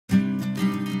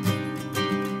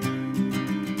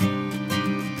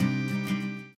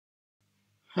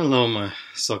Hello, my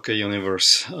soccer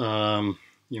universe.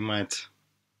 You might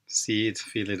see it,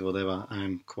 feel it, whatever.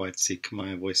 I'm quite sick.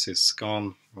 My voice is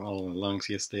gone. All my lungs.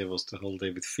 Yesterday was the whole day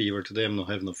with fever. Today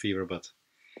I have no fever, but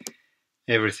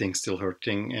everything's still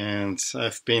hurting. And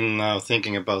I've been now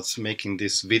thinking about making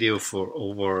this video for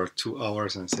over 2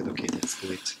 hours, and I said, okay, let's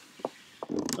do it.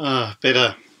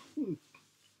 Better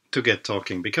to get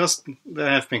talking because there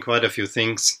have been quite a few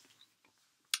things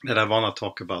that I want to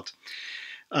talk about.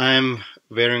 I'm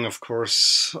wearing, of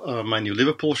course, my new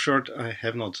Liverpool shirt. I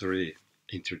have not really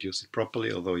introduced it properly,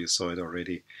 although you saw it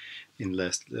already in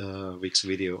last week's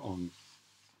video on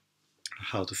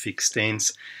how to fix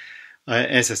stains.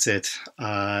 As I said,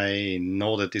 I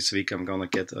know that this week I'm gonna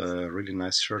get a really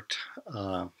nice shirt,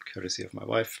 courtesy of my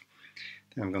wife.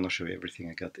 Then I'm gonna show you everything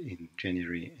I got in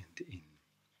January and in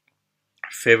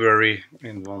February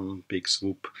in one big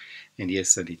swoop. And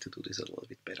yes, I need to do this a little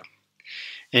bit better.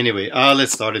 Anyway,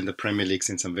 let's start in the Premier League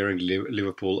since I'm wearing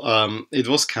Liverpool. It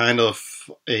was kind of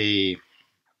a,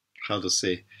 how to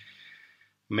say,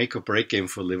 make or break game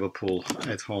for Liverpool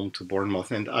at home to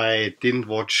Bournemouth. And I didn't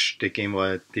watch the game,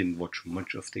 or I didn't watch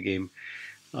much of the game,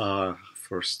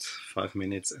 first 5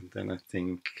 minutes, and then I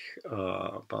think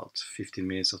about 15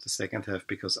 minutes of the second half,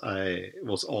 because I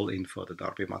was all in for the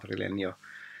Derby Madrileño.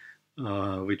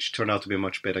 Which turned out to be a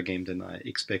much better game than I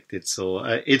expected. So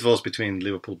it was between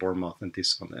Liverpool, Bournemouth, and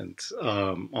this one.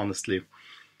 And honestly,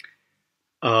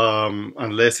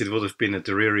 unless it would have been a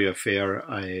dreary affair,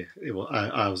 I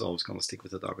was always going to stick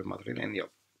with the Derby Madrileño.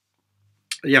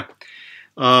 Yeah.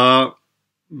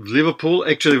 Liverpool,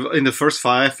 actually, in the first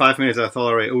five minutes, I thought,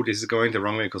 all right, oh, this is going the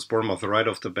wrong way, because Bournemouth right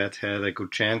off the bat had a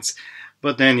good chance.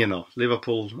 But then,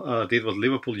 Liverpool did what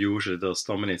Liverpool usually does,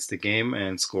 dominates the game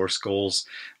and scores goals.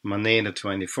 Mané in the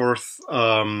 24th,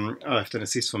 after an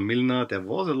assist from Milner. There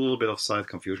was a little bit of side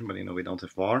confusion, but, we don't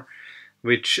have VAR.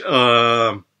 Which,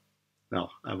 no,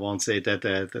 I won't say that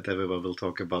everyone will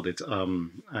talk about it.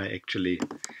 I actually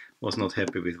was not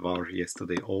happy with VAR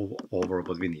yesterday over,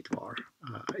 but we need VAR.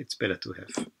 It's better to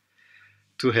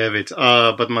have it.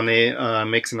 But Mané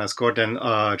makes a nice score. Then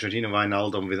Jorginho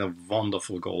Wijnaldum with a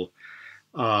wonderful goal.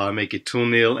 Make it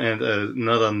 2-0, and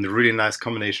another really nice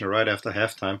combination right after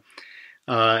halftime.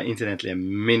 Incidentally, a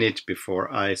minute before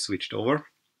I switched over.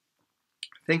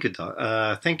 Thank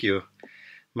you,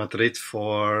 Madrid,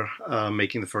 for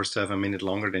making the first half a minute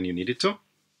longer than you needed to.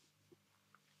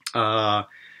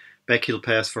 Backheel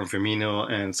pass from Firmino,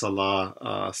 and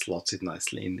Salah slots it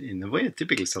nicely in a way, a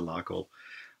typical Salah goal.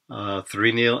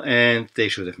 3-0, and they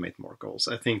should have made more goals.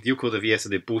 I think you could have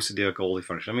yesterday boosted their goal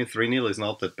differential. I mean, 3-0 is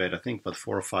not that bad, I think, but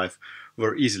 4 or 5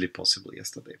 were easily possible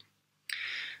yesterday.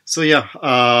 So yeah,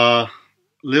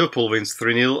 Liverpool wins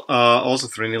 3-0. Also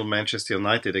 3-0 Manchester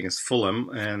United against Fulham,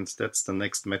 and that's the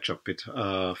next matchup with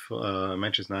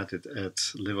Manchester United at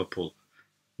Liverpool.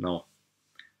 No,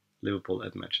 Liverpool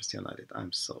at Manchester United.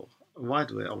 Why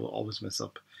do I always mess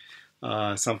up?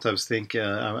 Sometimes think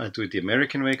I do it the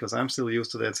American way because I'm still used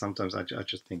to that. Sometimes I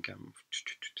just think I'm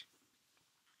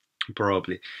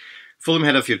probably. Fulham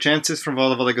had a few chances from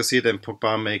Valverde, then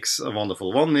Pogba makes a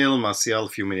wonderful 1-0. Martial a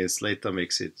few minutes later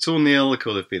makes it 2-0.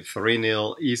 Could have been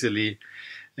 3-0 easily,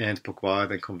 and Pogba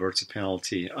then converts a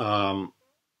penalty.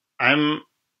 I'm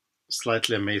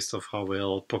slightly amazed of how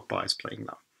well Pogba is playing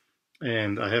now,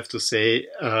 and I have to say,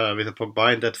 with a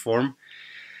Pogba in that form.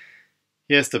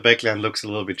 Yes, the backline looks a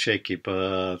little bit shaky,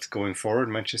 but going forward,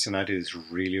 Manchester United is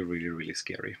really, really, really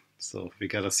scary. So we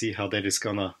gotta see how that is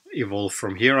gonna evolve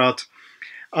from here out.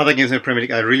 Other games in the Premier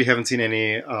League, I really haven't seen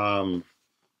any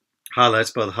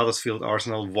highlights, but Huddersfield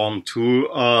Arsenal 1-2.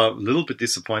 A little bit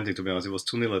disappointing, to be honest. It was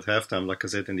 2-0 at halftime, like I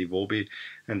said, in the Iwobi,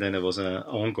 and then there was an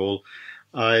own goal.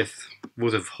 I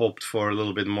would have hoped for a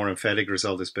little bit more emphatic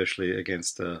result, especially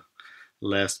against the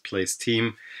last place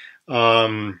team.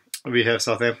 We have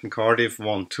Southampton Cardiff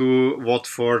 1-2,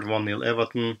 Watford 1-0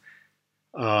 Everton,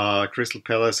 Crystal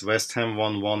Palace West Ham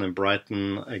 1-1, and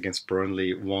Brighton against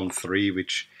Burnley 1-3,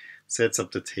 which sets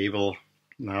up the table.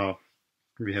 Now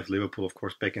we have Liverpool, of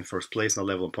course, back in first place, not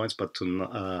level on points, but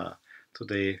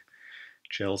today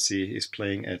Chelsea is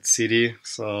playing at City,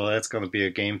 so that's going to be a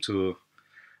game to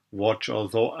watch,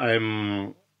 although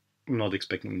I'm not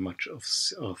expecting much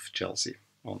of Chelsea,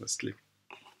 honestly.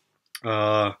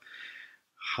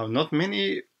 How not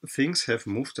many things have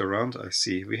moved around, I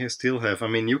see. We still have,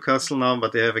 Newcastle now,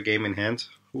 but they have a game in hand.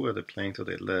 Who are they playing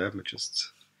today? Let me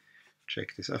just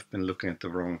check this. I've been looking at the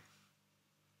wrong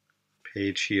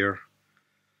page here.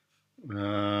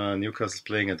 Newcastle's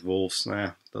playing at Wolves.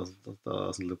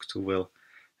 Doesn't look too well.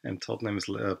 And Tottenham is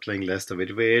playing Leicester,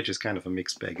 which is kind of a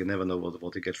mixed bag. You never know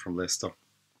what you get from Leicester.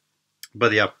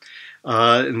 But yeah,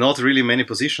 not really many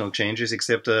positional changes,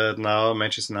 except now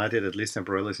Manchester United, at least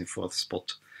temporarily, is in fourth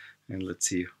spot. And let's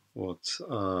see what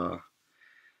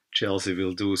Chelsea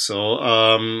will do. So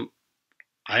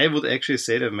I would actually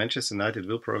say that Manchester United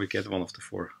will probably get one of the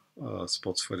four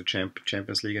spots for the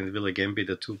Champions League, and it will again be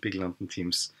the two big London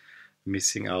teams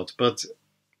missing out. But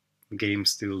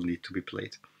games still need to be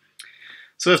played.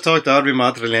 So I've talked Derby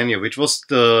Madrileño, which was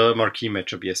the marquee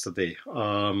matchup yesterday.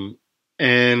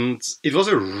 And it was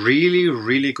a really,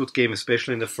 really good game,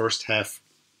 especially in the first half.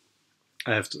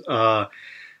 I have to,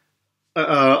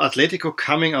 Atletico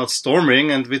coming out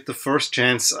storming, and with the first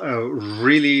chance, a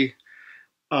really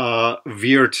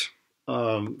weird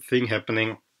thing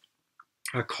happening.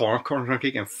 A corner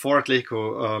kick, and four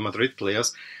Atletico Madrid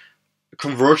players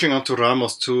converging onto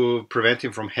Ramos to prevent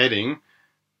him from heading.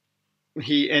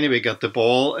 He anyway got the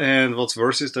ball, and what's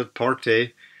worse is that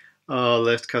Partey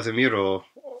left Casemiro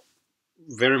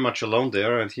very much alone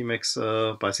there, and he makes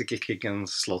a bicycle kick and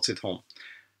slots it home.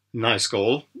 Nice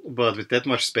goal, but with that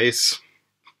much space,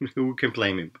 who can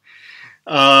blame him?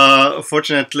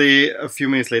 Fortunately, a few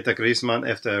minutes later, Griezmann,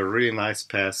 after a really nice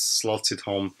pass, slots it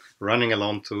home, running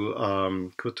along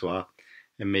to Courtois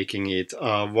and making it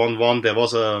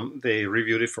 1-1. They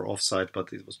reviewed it for offside,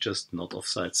 but it was just not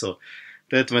offside. So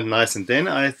that went nice. And then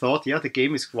I thought, yeah, the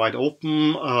game is quite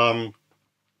open.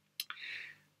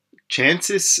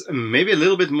 Chances maybe a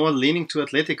little bit more leaning to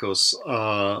Atletico's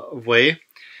way.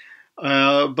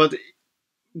 But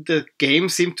the game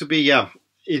seemed to be,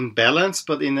 in balance,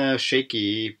 but in a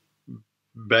shaky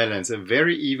balance, a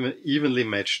very evenly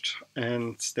matched.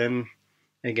 And then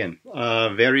again,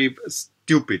 very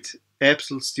stupid,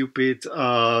 absolute stupid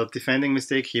defending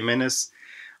mistake. Jimenez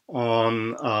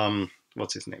on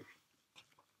what's his name?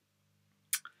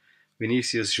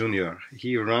 Vinicius Junior.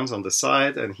 He runs on the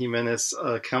side, and Jimenez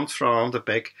comes from the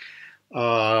back,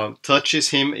 touches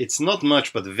him. It's not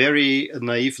much, but very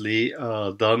naively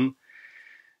done.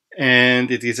 And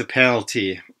it is a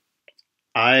penalty.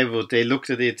 They looked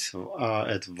at it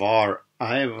at VAR.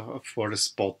 For the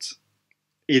spot.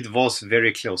 It was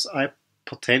very close. I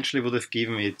potentially would have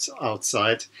given it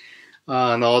outside.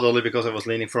 Not only because I was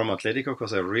leaning from Atletico,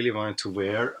 because I really wanted to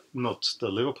wear not the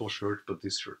Liverpool shirt, but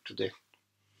this shirt today.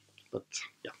 But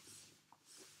yeah.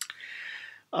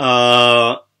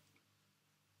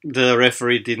 The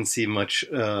referee didn't see too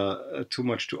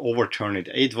much to overturn it.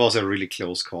 It was a really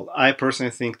close call. I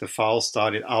personally think the foul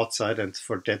started outside, and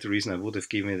for that reason I would have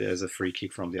given it as a free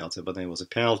kick from the outside, but then it was a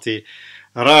penalty.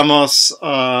 Ramos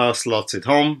slots it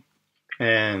home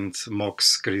and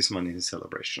mocks Griezmann in his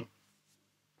celebration.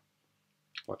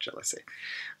 What shall I say?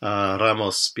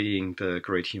 Ramos being the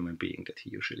great human being that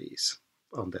he usually is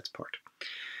on that part.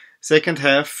 Second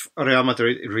half, Real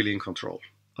Madrid really in control.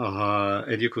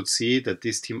 And you could see that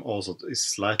this team also is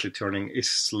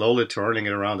slowly turning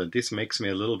it around, and this makes me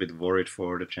a little bit worried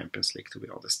for the Champions League, to be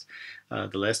honest.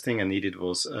 The last thing I needed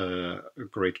was a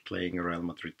great playing Real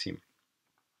Madrid team,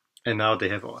 and now they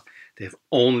have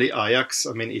only Ajax.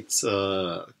 I mean, it's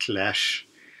a clash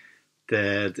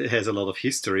that has a lot of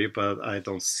history, but I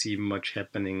don't see much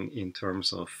happening in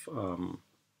terms of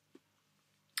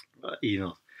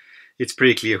it's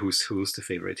pretty clear who's the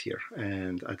favorite here,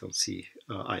 and I don't see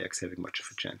Ajax having much of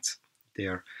a chance.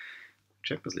 Their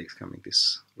Champions League is coming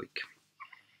this week.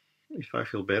 If I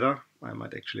feel better, I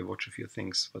might actually watch a few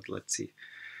things, but let's see.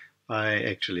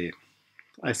 I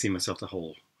see myself the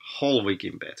whole week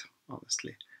in bed,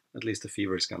 honestly. At least the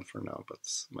fever is gone for now, but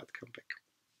might come back.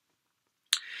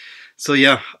 So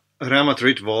yeah, Real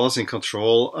Madrid was in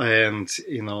control, and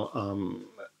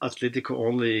Atletico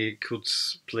only could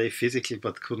play physically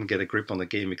but couldn't get a grip on the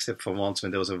game, except for once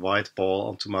when there was a wide ball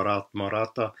onto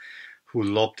Morata, who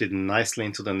lobbed it nicely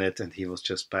into the net, and he was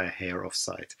just by a hair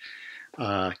offside.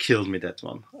 Killed me, that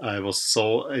one.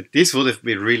 This would have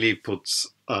really put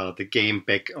the game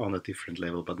back on a different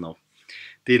level, but no.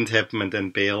 Didn't happen, and then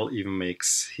Bale even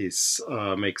makes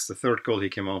the third goal. He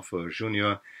came on for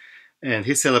Junior, and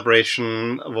his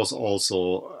celebration was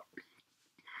also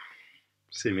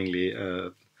seemingly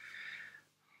a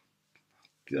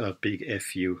big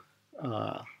FU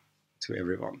to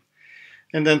everyone.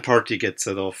 And then Partey gets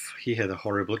it off. He had a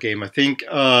horrible game. I think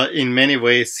in many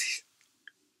ways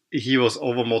he was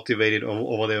overmotivated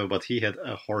over there, but he had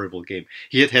a horrible game.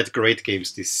 He had great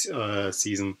games this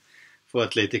season for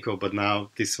Atletico, but now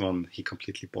this one he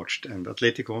completely botched, and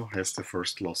Atletico has the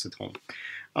first loss at home.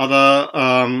 Other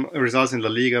results in La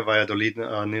Liga: Valladolid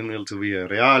 0-0 to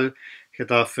Villarreal.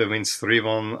 Getafe wins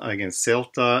 3-1 against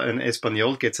Celta, and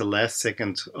Espanyol gets a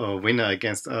last-second winner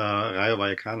against Rayo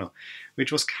Vallecano,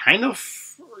 which was kind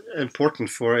of important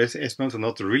for Espanol to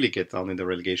not really get down in the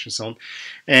relegation zone.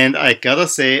 And I gotta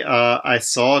say, I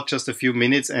saw just a few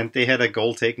minutes, and they had a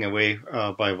goal taken away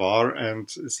by VAR, and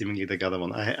seemingly they got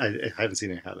one. I haven't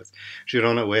seen any highlights.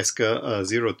 Girona Huesca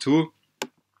 0-2.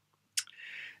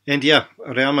 And yeah,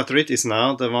 Real Madrid is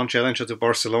now the one challenger to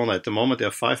Barcelona. At the moment, they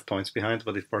are 5 points behind,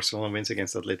 but if Barcelona wins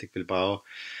against Athletic Bilbao,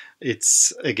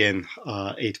 it's again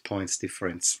 8 points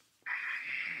difference.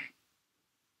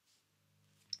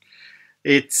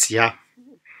 It's, yeah,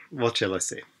 what shall I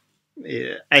say?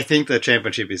 I think the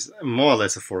championship is more or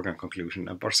less a foregone conclusion,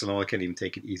 and Barcelona can even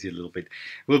take it easy a little bit.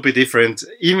 Will be different,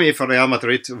 even if Real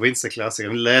Madrid wins the Classic. I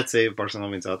mean, let's say Barcelona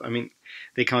wins out. I mean,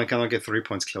 they cannot get 3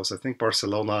 points close. I think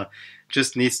Barcelona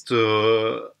just needs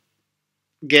to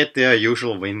get their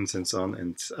usual wins and so on,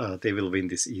 and they will win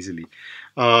this easily.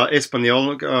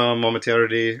 Espanyol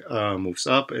momentarily moves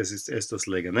up, as does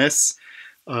Leganés.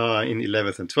 In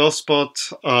 11th and 12th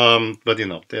spot, but you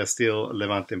know, they're still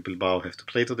Levante and Bilbao have to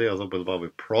play today, although Bilbao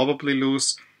will probably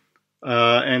lose.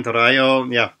 And Rayo,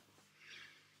 yeah,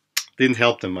 didn't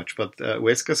help them much, but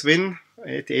Huesca's win,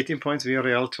 18 points,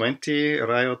 Villarreal 20,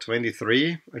 Rayo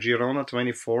 23, Girona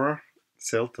 24,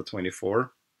 Celta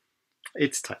 24.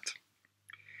 It's tight.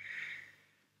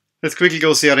 Let's quickly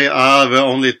go Serie A. There were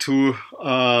only two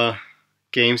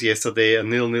games yesterday, a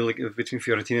 0-0 between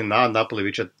Fiorentina and Napoli,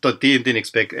 which I didn't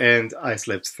expect, and I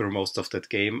slept through most of that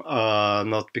game.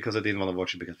 Not because I didn't want to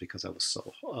watch it, because I was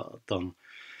so done.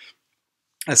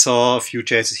 I saw a few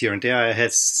chances here and there. I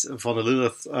had von der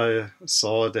Lilith, I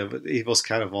saw that it was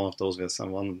kind of one of those where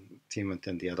one team and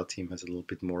then the other team has a little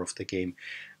bit more of the game.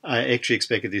 I actually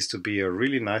expected this to be a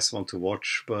really nice one to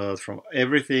watch, but from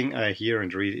everything I hear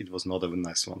and read, it was not a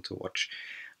nice one to watch.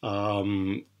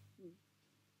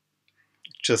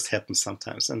 Just happens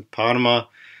sometimes. And Parma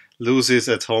loses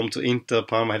at home to Inter.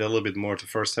 Parma had a little bit more to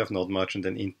first half, not much, and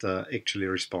then Inter actually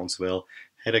responds well.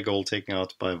 Had a goal taken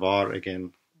out by VAR,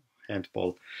 again,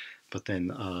 handball, but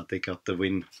then they got the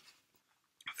win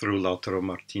through Lautaro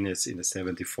Martinez in the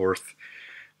 74th.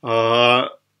 No,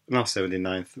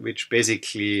 79th, which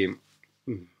basically,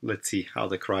 let's see how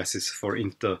the crisis for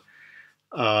Inter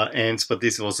ends, but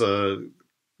this was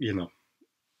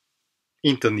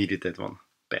Inter needed that one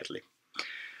badly.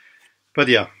 But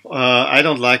yeah, I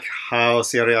don't like how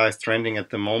Serie A is trending at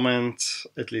the moment,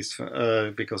 at least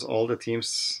because all the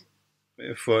teams,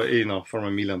 from a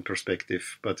Milan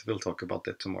perspective, but we'll talk about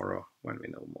that tomorrow when we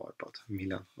know more about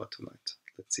Milan, but tonight,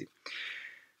 let's see.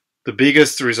 The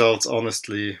biggest results,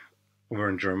 honestly, were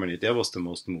in Germany. There was the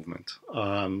most movement.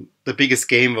 The biggest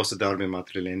game was the Derby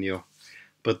Madrileño,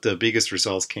 but the biggest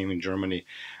results came in Germany.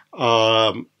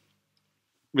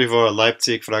 We were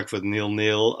Leipzig, Frankfurt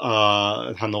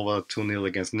 0-0, Hanover 2-0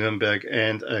 against Nuremberg,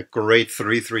 and a great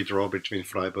 3-3 draw between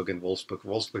Freiburg and Wolfsburg.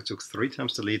 Wolfsburg took 3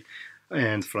 times the lead,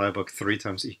 and Freiburg 3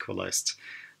 times equalized.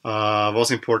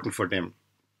 Was important for them.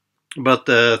 But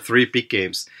the 3 big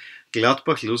games.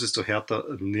 Gladbach loses to Hertha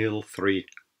 0-3.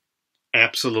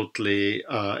 Absolutely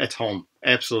at home.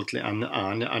 Absolutely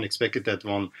unexpected, that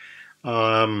one.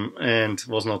 And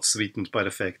was not sweetened by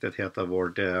the fact that Hertha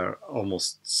wore their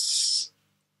almost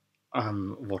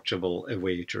unwatchable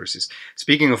away jerseys.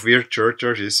 Speaking of weird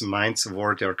jerseys, Mainz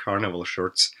wore their carnival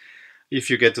shirts. If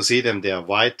you get to see them, they are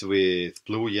white with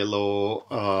blue, yellow,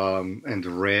 and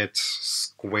red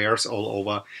squares all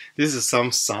over. This is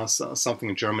something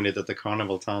in Germany that the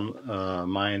carnival town,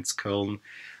 Mainz, Köln,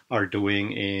 are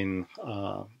doing. In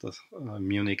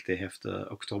Munich. They have the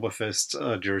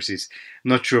Oktoberfest jerseys.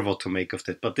 Not sure what to make of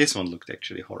that, but this one looked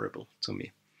actually horrible to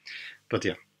me. But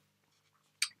yeah.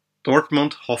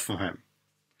 Dortmund, Hoffenheim.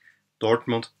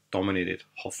 Dortmund dominated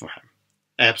Hoffenheim.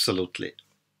 Absolutely.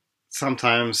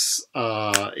 Sometimes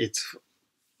it's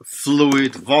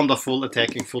fluid, wonderful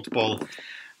attacking football.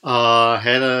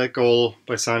 Had a goal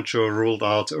by Sancho ruled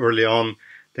out early on.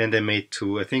 Then they made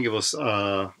 2. I think it was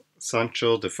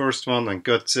Sancho, the first one, and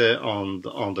Götze on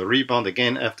the rebound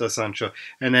again after Sancho.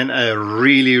 And then a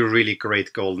really, really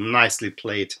great goal. Nicely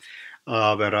played.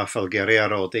 By Rafael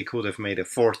Guerrero. They could have made a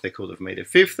 4th, they could have made a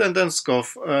 5th, and then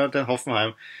then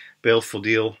Hoffenheim,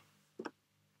 Belfodil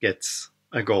gets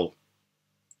a goal.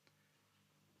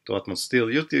 Dortmund still,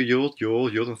 you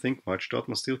don't think much.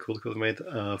 Dortmund still could have made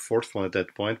a 4th one at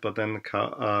that point, but then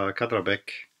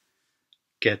Kadrabek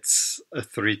gets a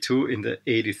 3-2 in the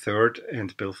 83rd,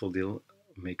 and Belfodil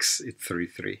makes it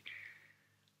 3-3.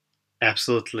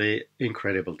 Absolutely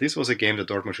incredible. This was a game that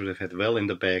Dortmund should have had well in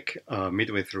the bag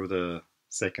midway through the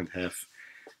second half.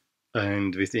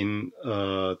 And within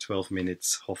 12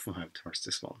 minutes, Hoffenheim turns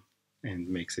this one and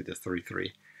makes it a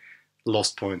 3-3.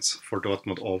 Lost points for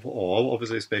Dortmund overall,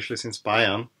 obviously, especially since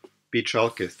Bayern beat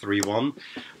Schalke 3-1.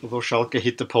 Although Schalke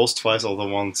hit the post twice, although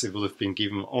once it would have been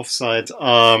given offside.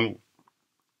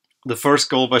 The first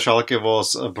goal by Schalke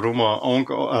was a Bruma own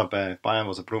goal. By Bayern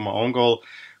was a Bruma own goal.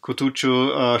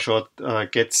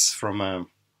 Kutucu gets from a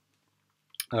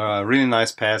really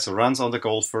nice pass, runs on the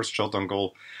goal, first shot on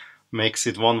goal, makes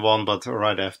it 1-1, but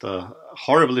right after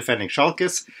horrible defending.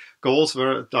 Schalke's goals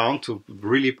were down to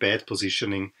really bad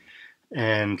positioning,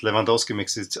 and Lewandowski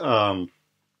makes it 2-1,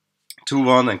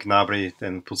 and Gnabry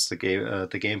then puts the game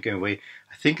away.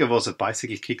 I think it was a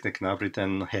bicycle kick that Gnabry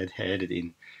then had it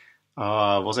in.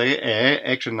 Was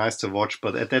actually nice to watch,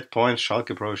 but at that point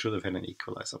Schalke probably should have had an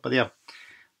equalizer. But yeah,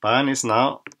 Bayern is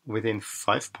now within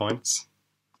 5 points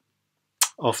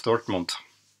of Dortmund.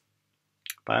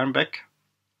 Bayern back?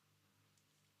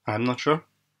 I'm not sure,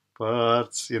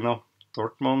 but you know,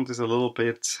 Dortmund is a little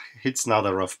bit, hits now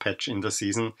the rough patch in the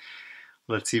season.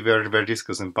 Let's see where this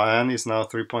goes. And Bayern is now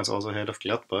 3 points also ahead of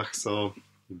Gladbach, so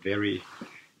very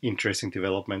interesting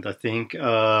development. I think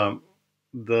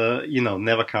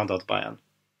never count out Bayern.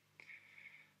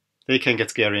 They can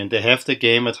get scary, and they have the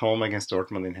game at home against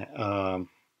Dortmund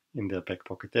in their back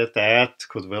pocket. That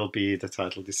could well be the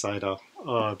title decider.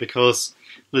 Because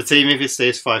let's say even if it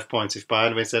stays 5 points, if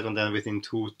Bayern wins that, and then within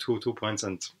two points,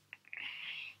 and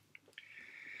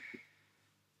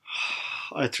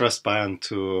I trust Bayern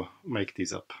to make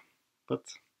these up. But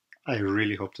I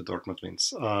really hope the Dortmund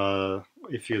wins.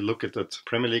 If you look at the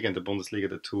Premier League and the Bundesliga,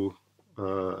 the two,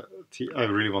 I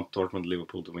really want Dortmund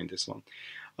Liverpool to win this one.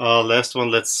 Last one,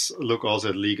 let's look also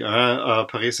at Ligue 1.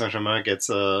 Paris Saint-Germain gets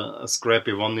a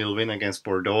scrappy 1-0 win against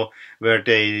Bordeaux, where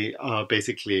they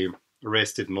basically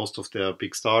rested most of their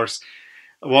big stars.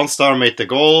 One star made the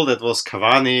goal, that was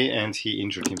Cavani, and he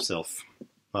injured himself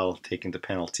while taking the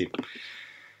penalty.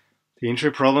 The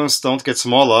injury problems don't get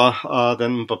smaller.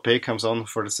 Then Mbappé comes on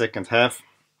for the second half,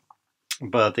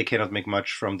 but they cannot make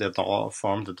much from their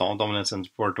dominance, and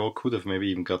Bordeaux could have maybe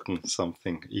even gotten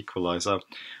something equalizer.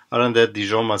 Other than that,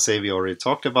 Dijon-Marseille, we already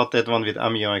talked about that one, with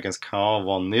Amiens against Caen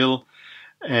 1-0,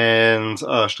 and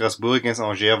Strasbourg against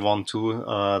Angers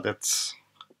 1-2. That's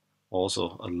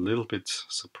also a little bit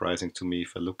surprising to me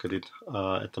if I look at it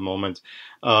at the moment.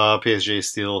 PSG is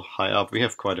still high up. We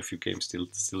have quite a few games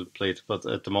still played, but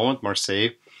at the moment,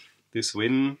 Marseille, this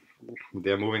win,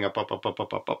 they're moving up.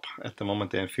 At the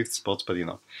moment, they're in 5th spot, but you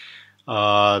know,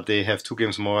 they have 2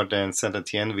 games more than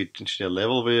Saint-Etienne, which they're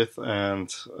level with, and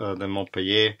then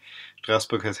Montpellier.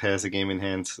 Strasbourg has a game in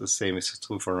hand. The same is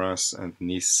true for us and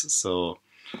Nice. So,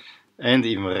 and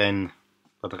even Rennes,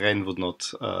 but Rennes would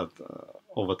not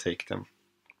overtake them.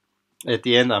 At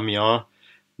the end, Amiens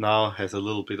now has a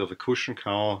little bit of a cushion.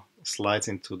 Caen slides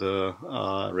into the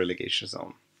relegation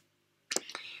zone.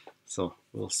 So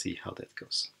we'll see how that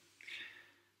goes.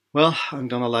 Well, I'm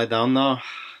gonna lie down now,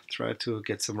 try to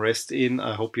get some rest in.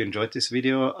 I hope you enjoyed this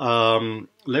video.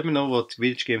 Let me know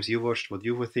which games you watched, what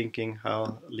you were thinking,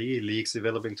 how league's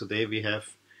developing today. We have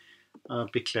a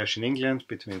big clash in England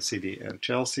between City and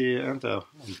Chelsea, and a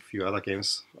few other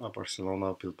games,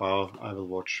 Barcelona, Bilbao. I will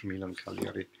watch Milan,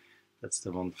 Cagliari. That's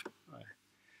the one I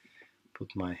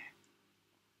put my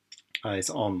eyes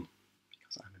on,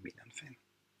 because I'm a Milan fan.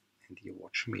 And you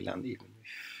watch Milan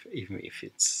even if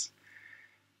it's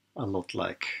a lot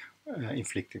like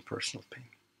inflicting personal pain.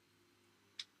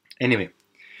 Anyway,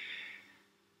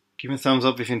 give me a thumbs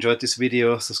up if you enjoyed this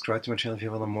video. Subscribe to my channel if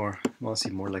you want to see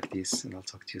more like this, and I'll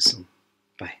talk to you soon.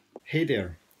 Bye. Hey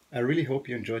there, I really hope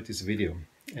you enjoyed this video,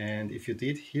 and if you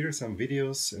did, here are some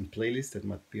videos and playlists that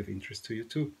might be of interest to you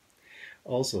too.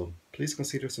 Also, please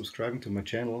consider subscribing to my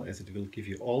channel, as it will give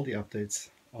you all the updates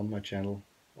on my channel,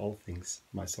 all things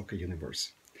my soccer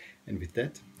universe. And with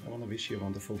that, I want to wish you a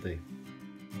wonderful day.